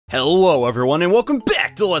Hello everyone and welcome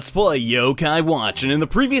back to Let's Play Yokai Watch, and in the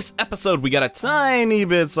previous episode we got a tiny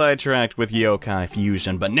bit sidetracked with Yokai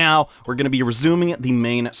Fusion, but now we're going to be resuming the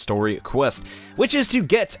main story quest, which is to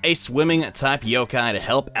get a swimming type yokai to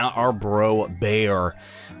help out our bro Bear.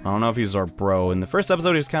 I don't know if he's our bro. In the first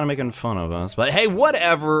episode he was kind of making fun of us, but hey,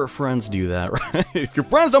 whatever, friends do that, right? If your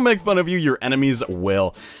friends don't make fun of you, your enemies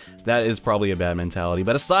will. That is probably a bad mentality,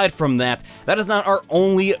 but aside from that, that is not our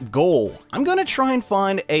only goal. I'm gonna try and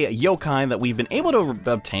find a yokai that we've been able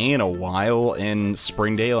to obtain a while in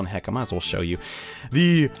Springdale, and heck, I might as well show you.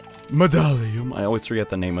 The medallion. I always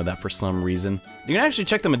forget the name of that for some reason. You can actually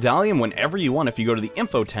check the medallion whenever you want if you go to the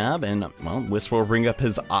info tab, and, well, Wisp will bring up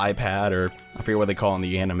his iPad, or I forget what they call it in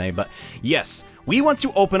the anime, but yes. We want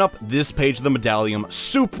to open up this page of the medallion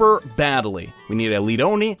super badly. We need a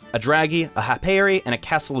Lidoni, a Draghi, a Haperi, and a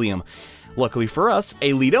Casilium. Luckily for us,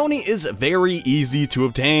 a Lidoni is very easy to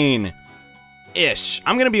obtain. Ish.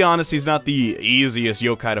 I'm gonna be honest, he's not the easiest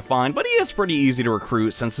yokai to find, but he is pretty easy to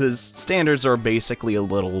recruit since his standards are basically a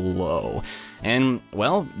little low. And,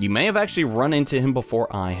 well, you may have actually run into him before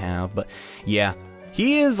I have, but yeah.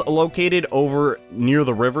 He is located over near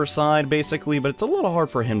the riverside, basically, but it's a little hard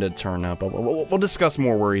for him to turn up. We'll discuss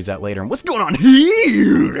more where he's at later. And what's going on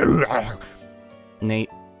here? Nate,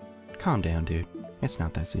 calm down, dude. It's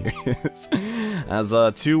not that serious. As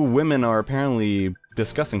two women are apparently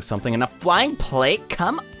discussing something, and a flying plate?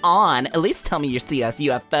 Come on, at least tell me you see us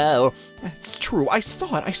UFO. It's true, I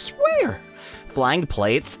saw it, I swear. Flying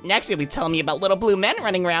plates? Next you'll be telling me about little blue men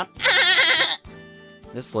running around.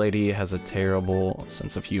 This lady has a terrible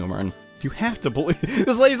sense of humor, and you have to believe.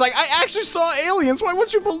 This lady's like, I actually saw aliens. Why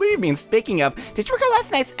wouldn't you believe me? And speaking of, did you recall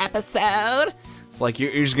last night's episode? It's like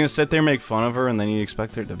you're just gonna sit there and make fun of her, and then you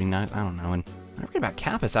expect her to be not. I don't know. And I read about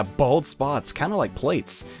kappas have bald spots, kind of like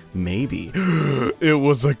plates. Maybe it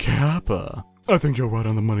was a kappa. I think you're right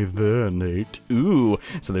on the money there, Nate. Ooh,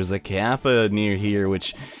 so there's a kappa near here,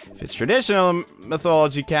 which, if it's traditional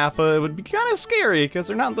mythology kappa, it would be kind of scary, because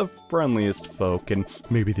they're not the friendliest folk, and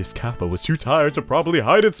maybe this kappa was too tired to properly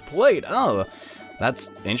hide its plate. Oh, that's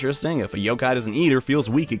interesting. If a yokai doesn't eat or feels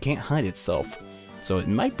weak, it can't hide itself. So it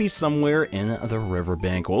might be somewhere in the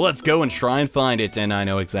riverbank. Well, let's go and try and find it, and I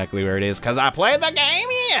know exactly where it is, because I played the game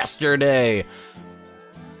yesterday.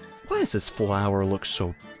 Why does this flower look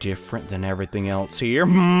so different than everything else here?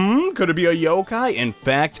 Could it be a yokai? In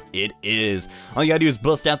fact, it is. All you gotta do is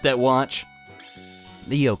bust out that watch.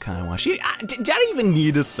 The yokai watch. Did I even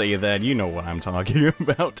need to say that? You know what I'm talking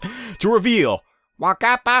about. To reveal,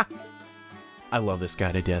 Walkappa. I love this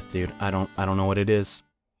guy to death, dude. I don't know what it is.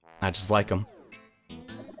 I just like him.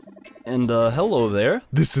 And hello there.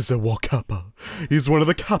 This is a Walkappa. He's one of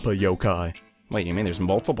the kappa yokai. Wait, you mean there's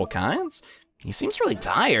multiple kinds? He seems really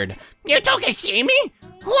tired. You don't see me?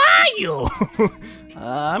 Who are you?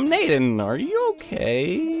 I'm Nathan. Are you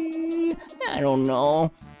okay? I don't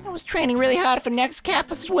know. I was training really hard for next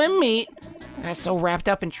Kappa swim meet. I got so wrapped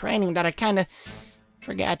up in training that I kinda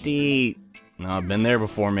forgot to eat. No, I've been there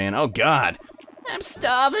before, man. Oh, God. I'm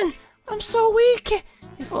starving. I'm so weak.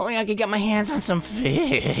 If only I could get my hands on some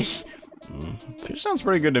fish. Fish sounds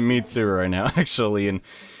pretty good to me, too, right now, actually. And,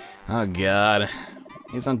 oh, God.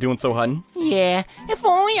 He's not doing so hot. Yeah, if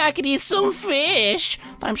only I could eat some fish.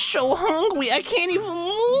 But I'm so hungry, I can't even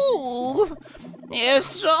move. If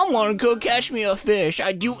someone could catch me a fish,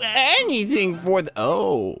 I'd do anything for the—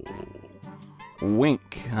 Oh.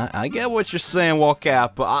 Wink. I get what you're saying,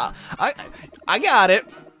 Walkappa. I got it.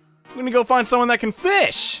 I'm gonna go find someone that can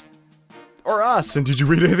fish. Or us. And did you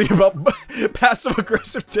read anything about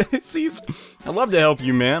passive-aggressive tendencies? I'd love to help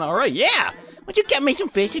you, man. All right, yeah. Would you get me some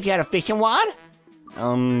fish if you had a fishing rod?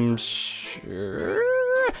 Sure.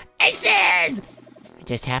 Aces! I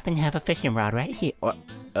just happen to have a fishing rod right here.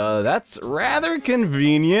 That's rather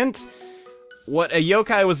convenient. What a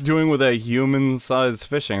yokai was doing with a human-sized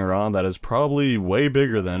fishing rod that is probably way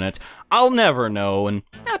bigger than it, I'll never know, and—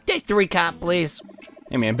 I'll take 3 cop, please.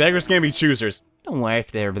 Hey man, beggars can't be choosers. Don't worry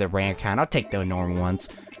if they're the rare kind, I'll take the normal ones.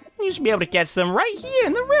 You should be able to catch some right here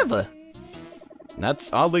in the river.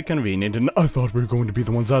 That's oddly convenient, and I thought we were going to be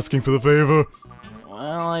the ones asking for the favor.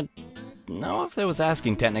 Well, I don't know if they was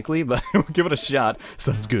asking technically, but we'll give it a shot.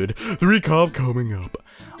 Sounds good. 3 cob coming up.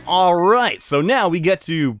 Alright, so now we get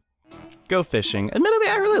to go fishing. Admittedly,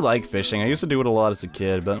 I really like fishing. I used to do it a lot as a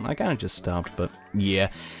kid, but I kind of just stopped. But yeah,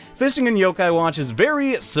 fishing in Yokai Watch is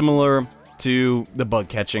very similar to the bug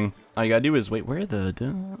catching. All you gotta do is wait, where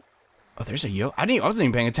the— Oh, there's a I wasn't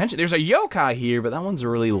even paying attention. There's a yokai here, but that one's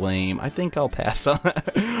really lame. I think I'll pass on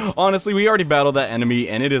that. Honestly, we already battled that enemy,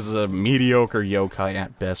 and it is a mediocre yokai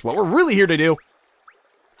at best. What we're really here to do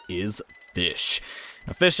is fish.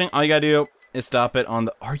 Now, fishing, all you gotta do is stop it on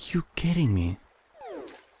the... Are you kidding me?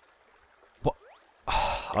 What?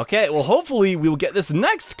 Okay, well, hopefully we will get this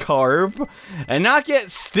next carp and not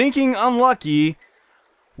get stinking unlucky.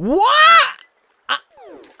 What?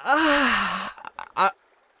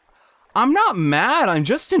 I'm not mad. I'm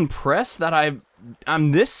just impressed that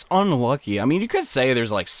I'm this unlucky. I mean, you could say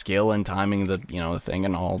there's like skill and timing, the thing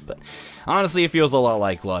and all, but honestly, it feels a lot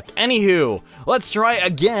like luck. Anywho, let's try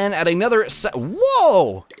again at another set.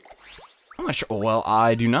 Whoa! I'm not sure. Well,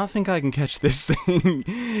 I do not think I can catch this thing.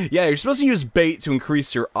 Yeah, you're supposed to use bait to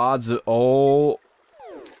increase your odds of... Oh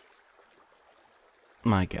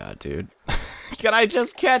my god, dude. Can I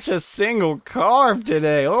just catch a single carp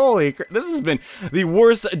today? Holy crap. This has been the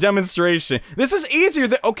worst demonstration. This is easier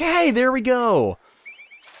than... Okay, there we go.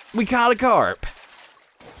 We caught a carp.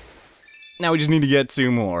 Now we just need to get 2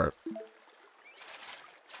 more.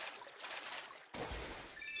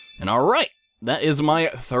 And alright, that is my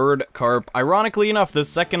 3rd carp. Ironically enough, the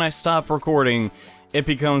second I stop recording, it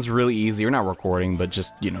becomes really easy. Or not recording, but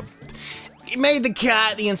just, you made the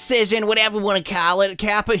cut, the incision, whatever you want to call it.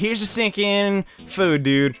 Kappa, here's your stinking food,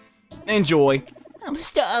 dude. Enjoy. I'm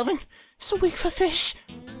starving. So weak for fish.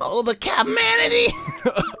 Oh, the humanity.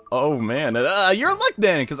 Oh, man. You're in luck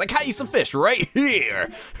then, because I caught you some fish right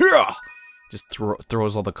here. Just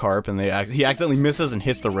throws all the carp, and he accidentally misses and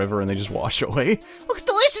hits the river, and they just wash away. Looks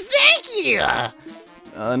delicious, thank you.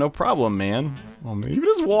 No problem, man. Oh, man, even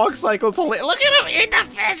his walk cycle's hilarious. Look at him eat the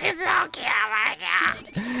fish, it's so cute, oh my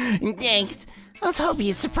god. Thanks. I was hoping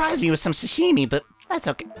you'd surprise me with some sashimi, but that's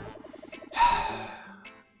okay.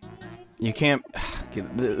 You can't...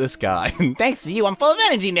 This guy. Thanks to you, I'm full of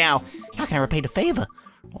energy now. How can I repay the favor?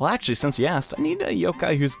 Well, actually, since you asked, I need a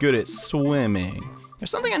yokai who's good at swimming. There's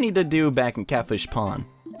something I need to do back in Catfish Pond.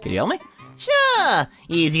 Can you help me? Sure!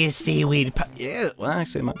 Easiest seaweed yeah, well,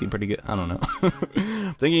 actually, it might be pretty good. I don't know.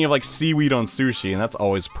 Thinking of, like, seaweed on sushi, and that's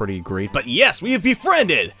always pretty great. But yes, we have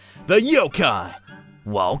befriended the yokai,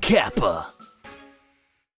 Walkappa.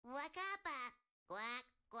 Walkappa. Quack,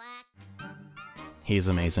 quack. He's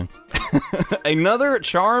amazing. Another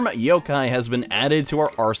charm yokai has been added to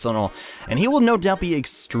our arsenal, and he will no doubt be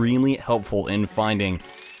extremely helpful in finding,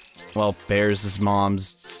 well, Bear's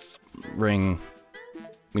mom's ring.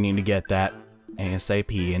 We need to get that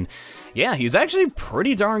ASAP, and yeah, he's actually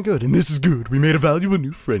pretty darn good, and this is good. We made a valuable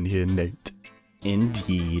new friend here, Nate.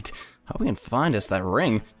 Indeed. Hope we can find us that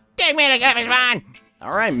ring. Take me to Catfish Pond!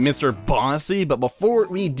 Alright, Mr. Bossy, but before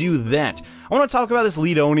we do that, I want to talk about this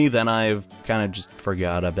lead Oni that I've kind of just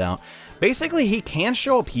forgot about. Basically, he can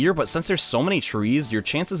show up here, but since there's so many trees, your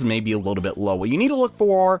chances may be a little bit low. What you need to look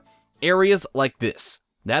for areas like this.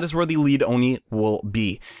 That is where the lead Oni will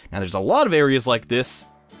be. Now, there's a lot of areas like this,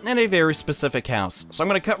 and a very specific house. So I'm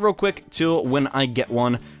going to cut real quick till when I get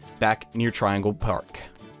one back near Triangle Park.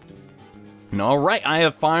 And alright, I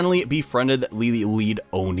have finally befriended the lead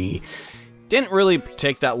Oni. Didn't really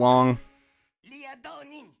take that long.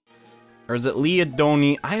 Or is it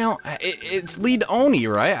Leadoni? I don't... It's Lead Oni,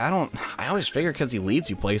 right? I always figure because he leads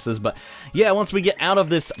you places, but yeah, once we get out of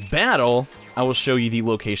this battle, I will show you the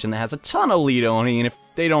location that has a ton of Lead Oni, and if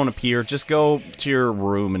they don't appear, just go to your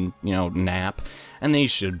room and, nap, and they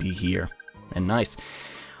should be here. And nice.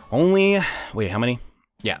 Only... Wait, how many?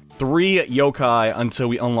 Yeah, 3 yokai until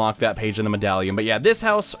we unlock that page in the medallion. But yeah, this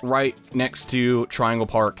house right next to Triangle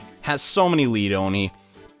Park has so many Lead Oni.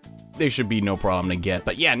 They should be no problem to get.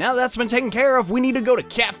 But yeah, now that's been taken care of, we need to go to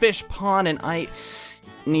Catfish Pond, and I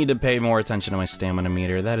need to pay more attention to my stamina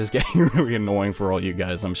meter. That is getting really annoying for all you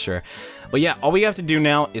guys, I'm sure. But yeah, all we have to do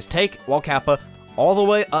now is take Walkappa all the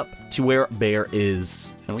way up to where Bear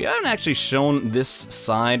is. And we haven't actually shown this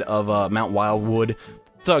side of Mount Wildwood,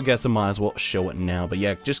 so I guess I might as well show it now. But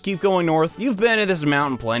yeah, just keep going north. You've been to this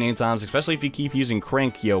mountain plenty of times, especially if you keep using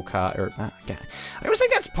Crank Yokai, or, I always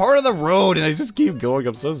think that's part of the road, and I just keep going.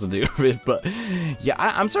 I'm so stupid, but yeah,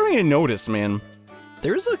 I'm starting to notice, man,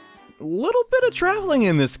 there's a little bit of traveling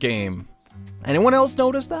in this game. Anyone else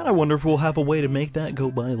notice that? I wonder if we'll have a way to make that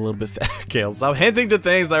go by a little bit faster. Okay, I'll stop hinting to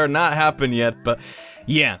things that are not happened yet, but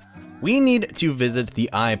yeah, we need to visit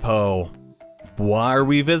the IPO. Why are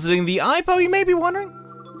we visiting the IPO, you may be wondering?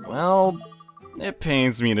 Well, it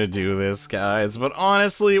pains me to do this, guys, but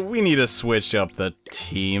honestly, we need to switch up the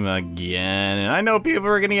team again. And I know people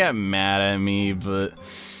are gonna get mad at me, but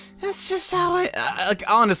that's just how like,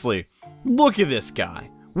 honestly, look at this guy.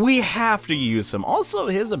 We have to use him. Also,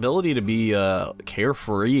 his ability to be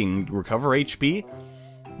carefree and recover HP,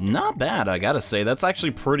 not bad, I gotta say. That's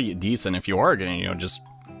actually pretty decent. If you are gonna, just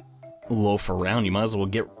loaf around, you might as well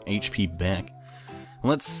get HP back.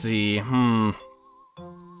 Let's see,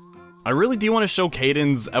 I really do want to show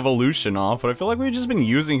Caden's evolution off, but I feel like we've just been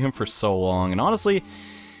using him for so long, and honestly,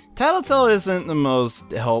 Tattletale isn't the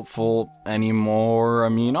most helpful anymore. I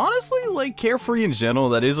mean, honestly, like, Carefree in general,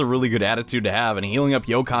 that is a really good attitude to have, and healing up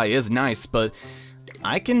yokai is nice, but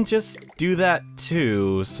I can just do that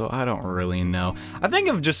too, so I don't really know. I think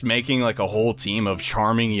of just making like a whole team of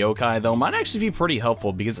charming yokai though might actually be pretty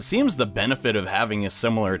helpful, because it seems the benefit of having a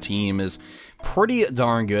similar team is pretty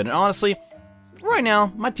darn good. And honestly, right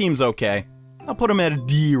now, my team's okay. I'll put him at a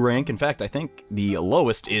D rank. In fact, I think the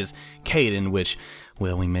lowest is Caden, which,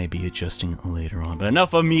 well, we may be adjusting later on. But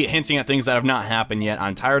enough of me hinting at things that have not happened yet.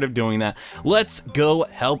 I'm tired of doing that. Let's go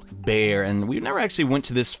help Bear. And we never actually went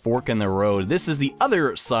to this fork in the road. This is the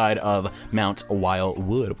other side of Mount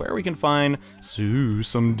Wildwood, where we can find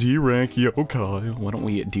some D rank yokai. Why don't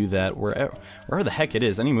we do that wherever the heck it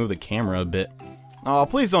is? I need to move the camera a bit. Oh,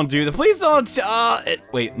 please don't do that. Please don't.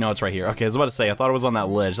 Wait, no, it's right here. Okay, I was about to say, I thought it was on that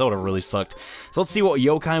ledge. That would have really sucked. So let's see what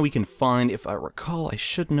yokai we can find. If I recall, I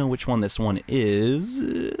should know which one this one is.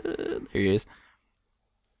 There he is.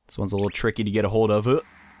 This one's a little tricky to get a hold of.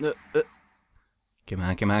 Come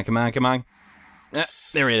on, come on, come on, come on.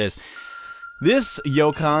 There it is. This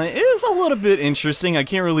yokai is a little bit interesting. I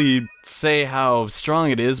can't really say how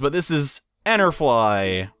strong it is, but this is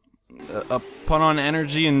Enterfly. A pun on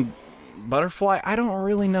energy and butterfly? I don't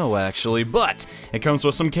really know, actually, but it comes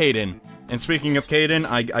with some Caden. And speaking of Caden,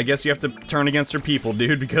 I guess you have to turn against your people,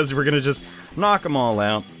 dude, because we're gonna just knock them all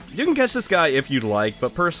out. You can catch this guy if you'd like,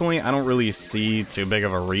 but personally, I don't really see too big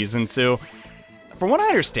of a reason to. From what I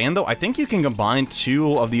understand, though, I think you can combine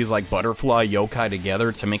two of these, like, butterfly yokai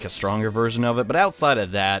together to make a stronger version of it, but outside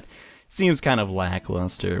of that, seems kind of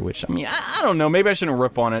lackluster, which, I mean, I don't know, maybe I shouldn't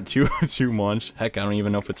rip on it too much. Heck, I don't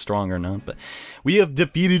even know if it's strong or not, but we have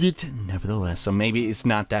defeated it nevertheless, so maybe it's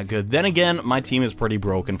not that good. Then again, my team is pretty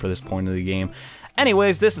broken for this point of the game.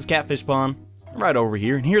 Anyways, this is Catfish Pond, right over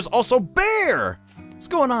here, and here's also Bear! What's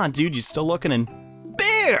going on, dude? You still looking? And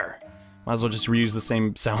Bear! Might as well just reuse the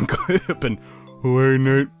same sound clip, and, oh, hey,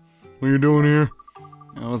 Nate, what you doing here?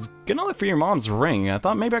 I was gonna look for your mom's ring. I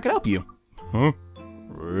thought maybe I could help you. Huh?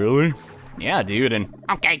 Really? Yeah, dude, and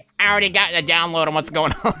okay, I already got the download on what's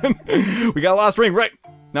going on. We got a lost ring, right?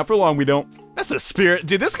 Not for long, we don't. That's the spirit.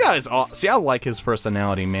 Dude, this guy is awesome. See, I like his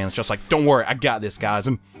personality, man. It's just like, don't worry, I got this, guys.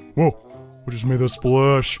 And, whoa, what just made that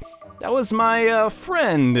splash? That was my,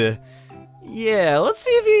 friend. Yeah, let's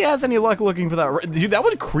see if he has any luck looking for that. Dude, that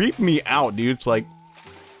would creep me out, dude. It's like,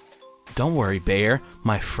 don't worry, Bear.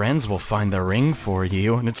 My friends will find the ring for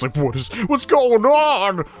you. And it's like, what's going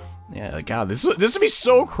on? Yeah, God, this would be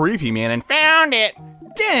so creepy, man. And found it!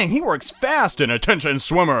 Dang, he works fast. And attention,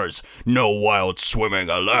 swimmers! No wild swimming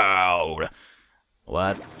allowed.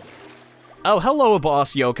 What? Oh, hello,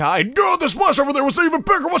 boss yokai. God, the splash over there was even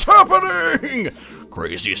bigger. What's happening?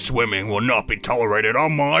 Crazy swimming will not be tolerated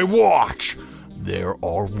on my watch. There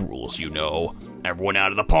are rules, you know. Everyone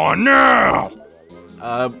out of the pond now!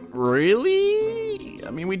 Really? I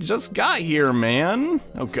mean, we just got here, man.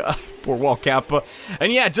 Oh, God. Poor Walkappa.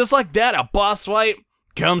 And yeah, just like that, a boss fight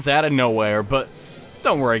comes out of nowhere. But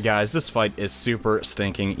don't worry, guys. This fight is super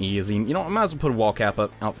stinking easy. You know, I might as well put Walkappa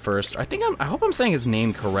out first. I hope I'm saying his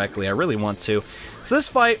name correctly. I really want to. So this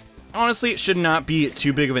fight, honestly, should not be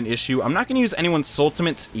too big of an issue. I'm not going to use anyone's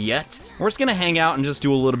ultimates yet. We're just going to hang out and just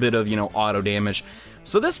do a little bit of, you know, auto damage.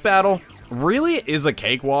 So this battle really is a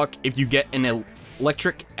cakewalk if you get an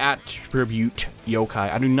electric attribute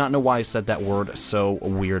yokai. I do not know why I said that word so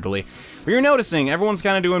weirdly. But you're noticing everyone's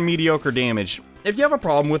kind of doing mediocre damage. If you have a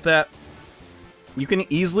problem with that, you can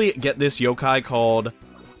easily get this yokai called...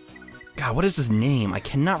 God, what is his name? I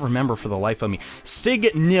cannot remember for the life of me.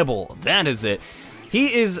 Sig Nibble. That is it.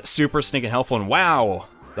 He is super stinking helpful, and wow,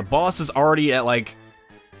 the boss is already at like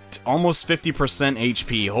almost 50%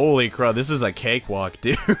 HP. Holy crap, this is a cakewalk,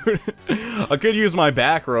 dude. I could use my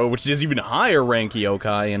back row, which is even higher rank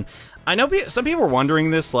yokai, and I know some people are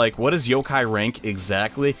wondering this, like, what is yokai rank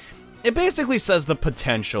exactly? It basically says the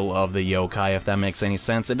potential of the yokai, if that makes any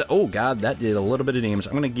sense. And, oh god, that did a little bit of damage.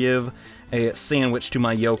 I'm gonna give a sandwich to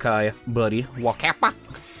my yokai buddy, Walkappa.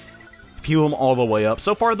 Heal him all the way up.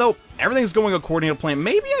 So far, though, everything's going according to plan.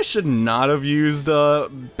 Maybe I should not have used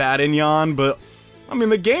Badinyan, but I mean,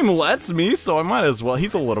 the game lets me, so I might as well.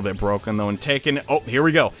 He's a little bit broken, though, and taken... Oh, here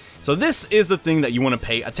we go. So this is the thing that you want to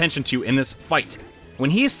pay attention to in this fight.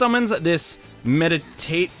 When he summons this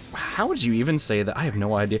meditate... How would you even say that? I have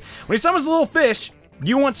no idea. When he summons a little fish,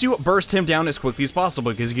 you want to burst him down as quickly as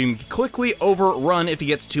possible, because you can quickly overrun if he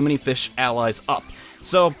gets too many fish allies up.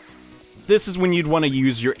 So this is when you'd want to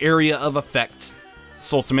use your area of effect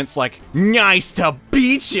ultimates, like, nice to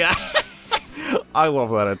beat ya! I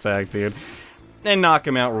love that attack, dude. and knock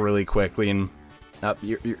him out really quickly. And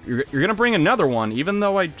you're gonna bring another one, even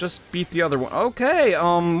though I just beat the other one. Okay,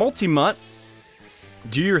 Multi-Mutt.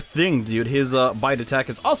 Do your thing, dude. His bite attack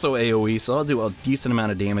is also AoE, so I'll do a decent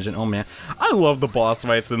amount of damage. And oh man, I love the boss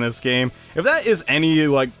fights in this game. If that is any,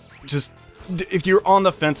 like, just... if you're on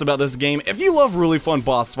the fence about this game, if you love really fun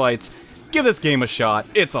boss fights, give this game a shot.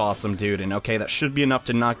 It's awesome, dude. And okay, that should be enough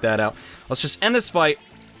to knock that out. Let's just end this fight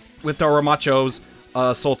with our Macho's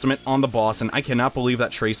ultimate on the boss. And I cannot believe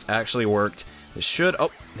that trace actually worked. It should...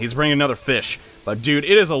 oh, he's bringing another fish. But dude,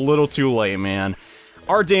 it is a little too late, man.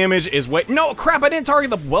 Our damage is way... no, crap, I didn't target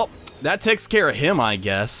the... well, that takes care of him, I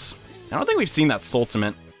guess. I don't think we've seen that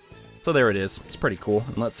ultimate. So there it is. It's pretty cool.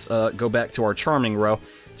 And let's go back to our charming row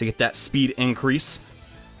to get that speed increase.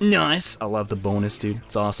 Nice. I love the bonus, dude.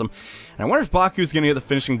 It's awesome. And I wonder if Baku's gonna get the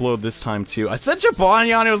finishing blow this time, too. I said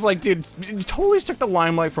Jibanyan, it was like, dude, you totally took the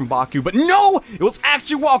limelight from Baku. But no! It was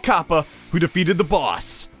actually Walkappa who defeated the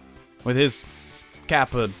boss. With his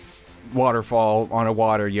Kappa waterfall on a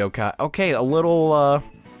water yokai. Okay, a little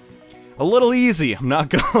easy. I'm not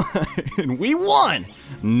gonna lie. And we won!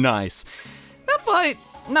 Nice. That fight...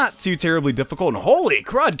 not too terribly difficult, and holy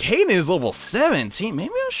crud, Caden is level 17.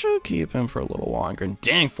 Maybe I should keep him for a little longer. And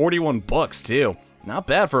dang, 41 bucks too. Not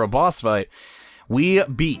bad for a boss fight. We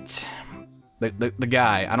beat the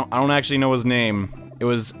guy. I don't actually know his name. It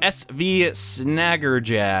was SV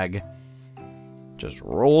Snaggerjag. Just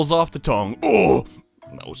rolls off the tongue. Oh,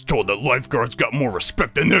 I was told that lifeguards got more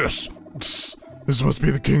respect than this. Psst, this must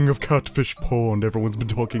be the king of Catfish Pond everyone's been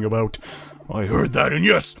talking about. I heard that, and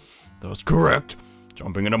yes, that was correct.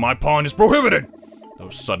 Jumping into my pond is prohibited!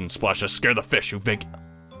 Those sudden splashes scare the fish who think...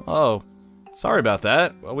 oh, sorry about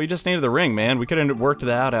that. Well, we just needed the ring, man. We could have worked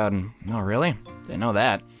that out and... oh, really? Didn't know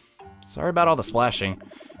that. Sorry about all the splashing.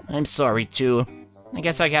 I'm sorry, too. I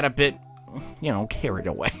guess I got a bit, you know, carried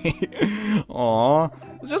away. Aw.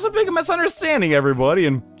 It's just a big misunderstanding, everybody,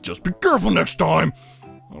 and just be careful next time!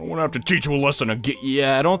 I don't want to have to teach you a lesson again.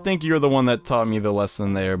 Yeah, I don't think you're the one that taught me the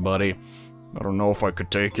lesson there, buddy. I don't know if I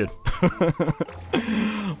could take it.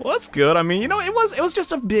 Well, that's good. I mean, you know, it was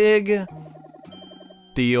just a big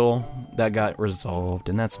deal that got resolved,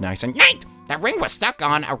 and that's nice. And yank! That ring was stuck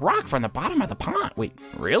on a rock from the bottom of the pond. Wait,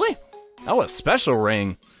 really? Oh, a special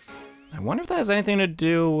ring. I wonder if that has anything to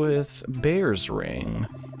do with Bear's ring.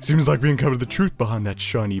 Seems like we uncovered the truth behind that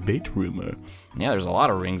shiny bait rumor. Yeah, there's a lot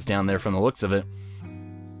of rings down there from the looks of it.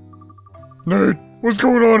 Nate, what's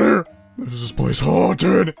going on here? Is this place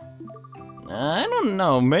haunted? I don't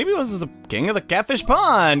know, maybe it was the king of the Catfish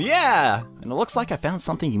Pond, yeah! And it looks like I found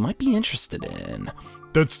something you might be interested in.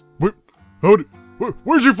 That's... where'd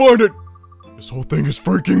you find it? This whole thing is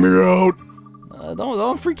freaking me out!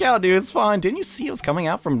 Don't freak out, dude, it's fine. Didn't you see it was coming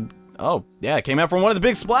out from... oh, yeah, it came out from one of the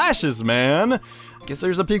big splashes, man! Guess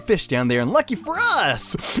there's a big fish down there, and lucky for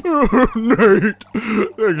us! Nate,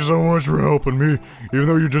 thank you so much for helping me. Even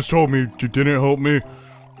though you just told me you didn't help me.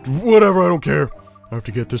 Whatever, I don't care. I have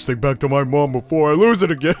to get this thing back to my mom before I lose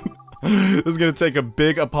it again. This is gonna take a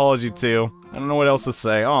big apology too. I don't know what else to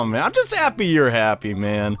say. Oh man, I'm just happy you're happy,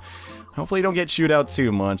 man. Hopefully you don't get chewed out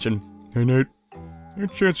too much. And hey Nate, any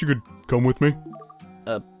chance you could come with me?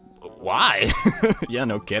 Why? Yeah,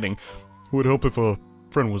 no kidding. It would help if a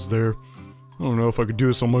friend was there. I don't know if I could do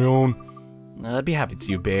this on my own. I'd be happy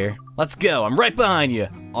to, Bear. Let's go. I'm right behind you.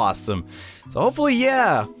 Awesome. So hopefully,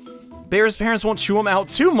 yeah. Bear's parents won't chew him out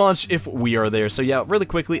too much if we are there. So yeah, really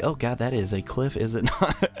quickly. Oh god, that is a cliff, is it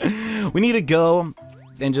not? We need to go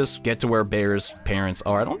and just get to where Bear's parents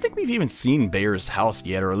are. I don't think we've even seen Bear's house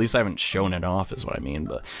yet, or at least I haven't shown it off, is what I mean.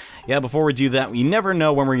 But yeah, before we do that, we never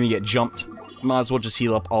know when we're gonna get jumped. Might as well just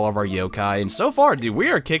heal up all of our yokai. And so far, dude, we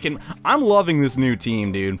are kicking. I'm loving this new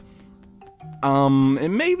team, dude.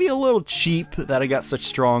 It may be a little cheap that I got such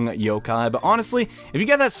strong yokai, but honestly, if you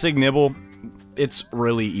get that Sig Nibble, it's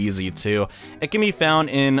really easy too. It can be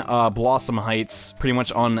found in Blossom Heights, pretty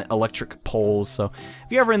much on electric poles, so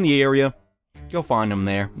if you're ever in the area, you'll find them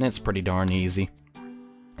there, and it's pretty darn easy.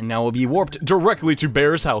 And now we'll be warped directly to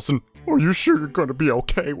Bear's house, and are you sure you're gonna be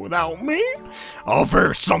okay without me? I'll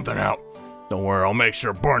figure something out. Don't worry, I'll make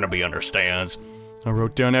sure Barnaby understands. I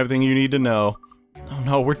wrote down everything you need to know. Oh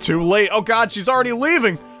no, we're too late. Oh god, she's already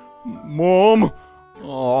leaving. Mom.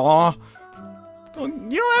 Aww. You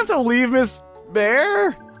don't have to leave, Miss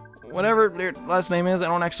Bear? Whatever their last name is, I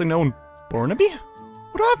don't actually know. Barnaby?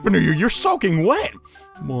 What happened to you? You're soaking wet!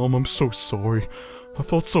 Mom, I'm so sorry. I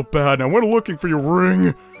felt so bad and I went looking for your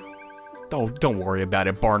ring. Don't worry about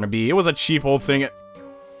it, Barnaby. It was a cheap old thing.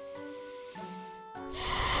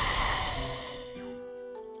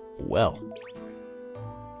 Well.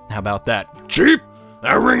 How about that? Cheap?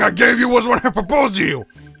 That ring I gave you was when I proposed to you!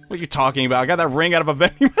 What are you talking about? I got that ring out of a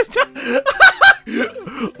vending machine.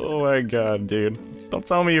 Oh my god, dude. Don't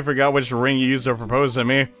tell me you forgot which ring you used to propose to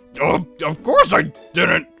me. Oh, of course I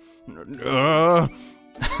didn't.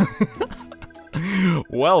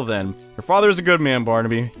 Well then, your father's a good man,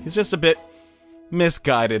 Barnaby. He's just a bit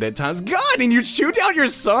misguided at times. God, and you'd shoot down your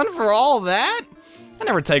son for all that? I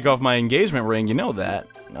never take off my engagement ring, you know that.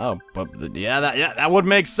 Oh, but yeah, that would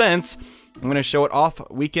make sense. I'm gonna show it off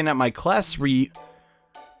weekend at my class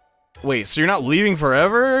Wait, so you're not leaving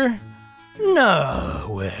forever? No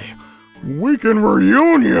way. Weekend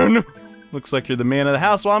reunion? Looks like you're the man of the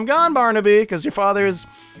house while I'm gone, Barnaby, because your father's...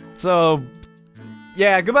 So...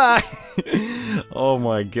 Yeah, goodbye. Oh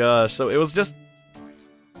my gosh, so it was just...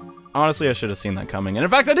 Honestly, I should have seen that coming, and in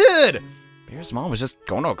fact I did! Bear's mom was just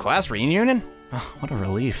going to a class reunion? Oh, what a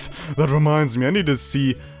relief. That reminds me, I need to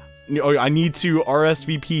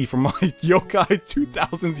RSVP for my Yokai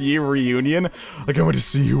 2000th year reunion. I can't wait to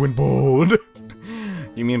see you in bold.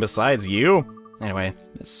 You mean besides you? Anyway,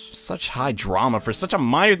 it's such high drama for such a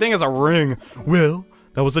minor thing as a ring. Well,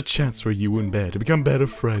 that was a chance for you and Bear to become better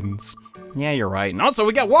friends. Yeah, you're right. And also,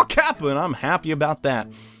 we got Walkappa, and I'm happy about that.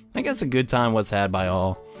 I guess a good time was had by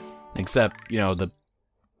all. Except, you know, the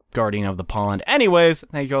guardian of the pond. Anyways,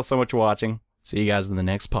 thank you all so much for watching. See you guys in the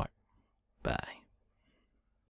next part. Bye.